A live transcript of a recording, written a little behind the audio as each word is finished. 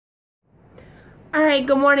All right,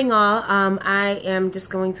 good morning all. I am just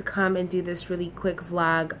going to come and do this really quick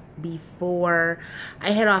vlog before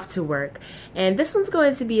I head off to work. And this one's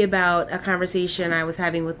going to be about a conversation I was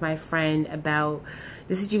having with my friend about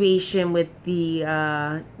the situation with the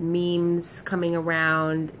memes coming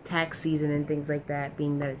around tax season and things like that,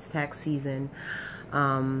 being that it's tax season.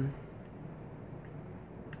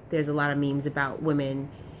 There's a lot of memes about women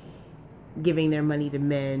giving their money to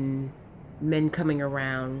men coming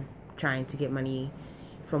around trying to get money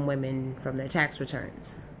from women from their tax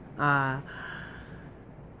returns. You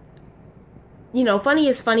know, funny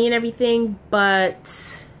is funny and everything,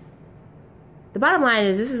 but the bottom line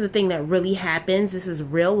is this is a thing that really happens. This is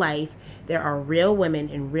real life. There are real women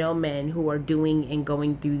and real men who are doing and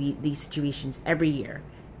going through these situations every year.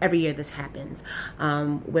 Every year this happens.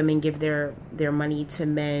 Women give their money to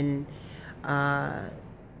men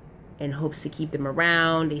in hopes to keep them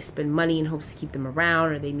around. They spend money in hopes to keep them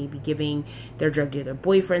around, or they may be giving their drug dealer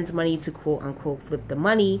boyfriends money to quote unquote flip the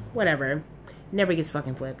money, whatever. Never gets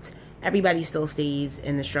fucking flipped. Everybody still stays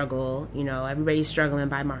in the struggle, you know, everybody's struggling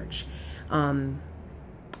by March.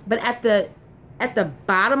 But at the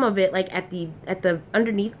bottom of it, like at the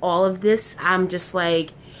underneath all of this, I'm just like,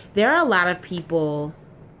 there are a lot of people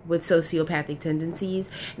with sociopathic tendencies,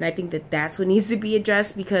 and I think that that's what needs to be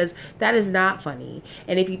addressed, because that is not funny.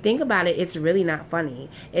 And if you think about it, it's really not funny.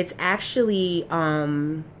 It's actually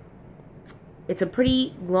it's a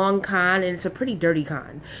pretty long con, and it's a pretty dirty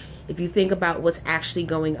con. If you think about what's actually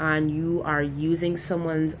going on, you are using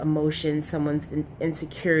someone's emotions, someone's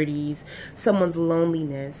insecurities, someone's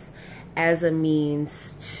loneliness as a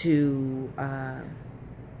means to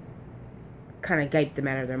kind of guipe them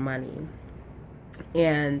out of their money.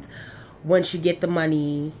 And once you get the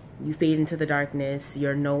money, you fade into the darkness.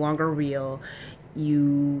 You're no longer real.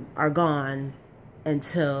 You are gone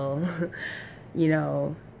until, you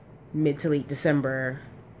know, mid to late December,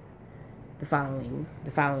 the following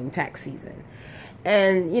tax season.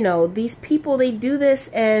 And, you know, these people, they do this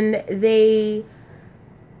and they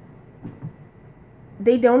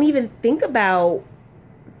don't even think about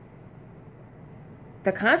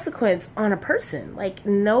the consequence on a person. Like,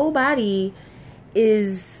 nobody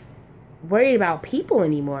is worried about people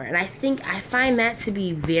anymore, and I find that to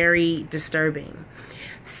be very disturbing.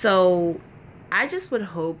 So I just would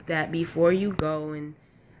hope that before you go and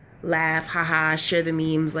laugh, haha, share the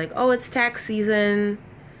memes like, oh, it's tax season,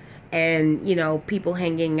 and, you know, people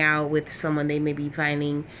hanging out with someone they may be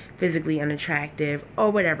finding physically unattractive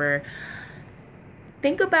or whatever,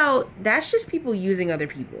 think about that's just people using other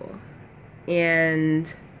people.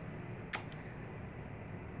 And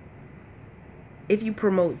if you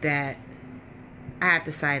promote that, I have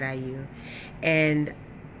to side-eye you. And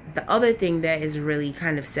the other thing that is really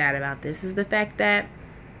kind of sad about this is the fact that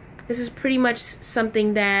this is pretty much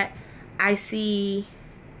something that I see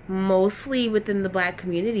mostly within the Black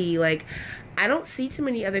community. Like, I don't see too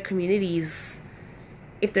many other communities.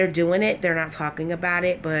 If they're doing it, they're not talking about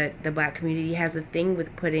it, but the Black community has a thing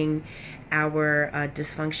with putting our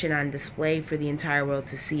dysfunction on display for the entire world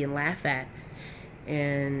to see and laugh at.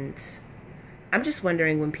 And I'm just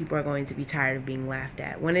wondering when people are going to be tired of being laughed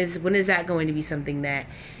at. When is that going to be something that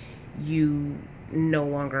you no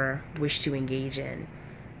longer wish to engage in?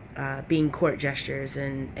 Being court gestures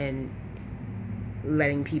and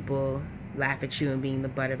letting people laugh at you and being the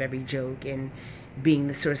butt of every joke and being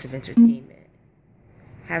the source of entertainment.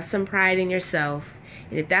 Have some pride in yourself.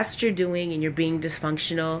 And if that's what you're doing and you're being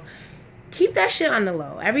dysfunctional, keep that shit on the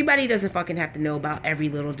low. Everybody doesn't fucking have to know about every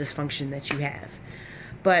little dysfunction that you have.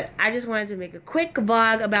 But I just wanted to make a quick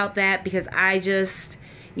vlog about that, because I just,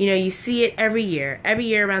 you know, you see it every year. Every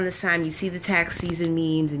year around this time, you see the tax season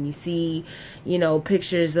memes, and you see, you know,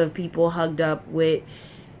 pictures of people hugged up with,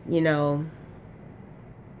 you know,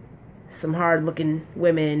 some hard-looking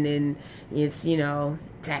women, and it's, you know,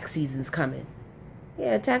 tax season's coming.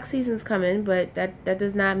 Yeah, tax season's coming, but that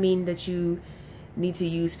does not mean that you need to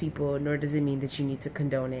use people, nor does it mean that you need to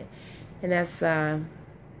condone it. And that's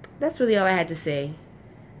really all I had to say.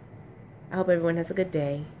 I hope everyone has a good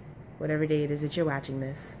day, whatever day it is that you're watching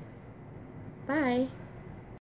this. Bye.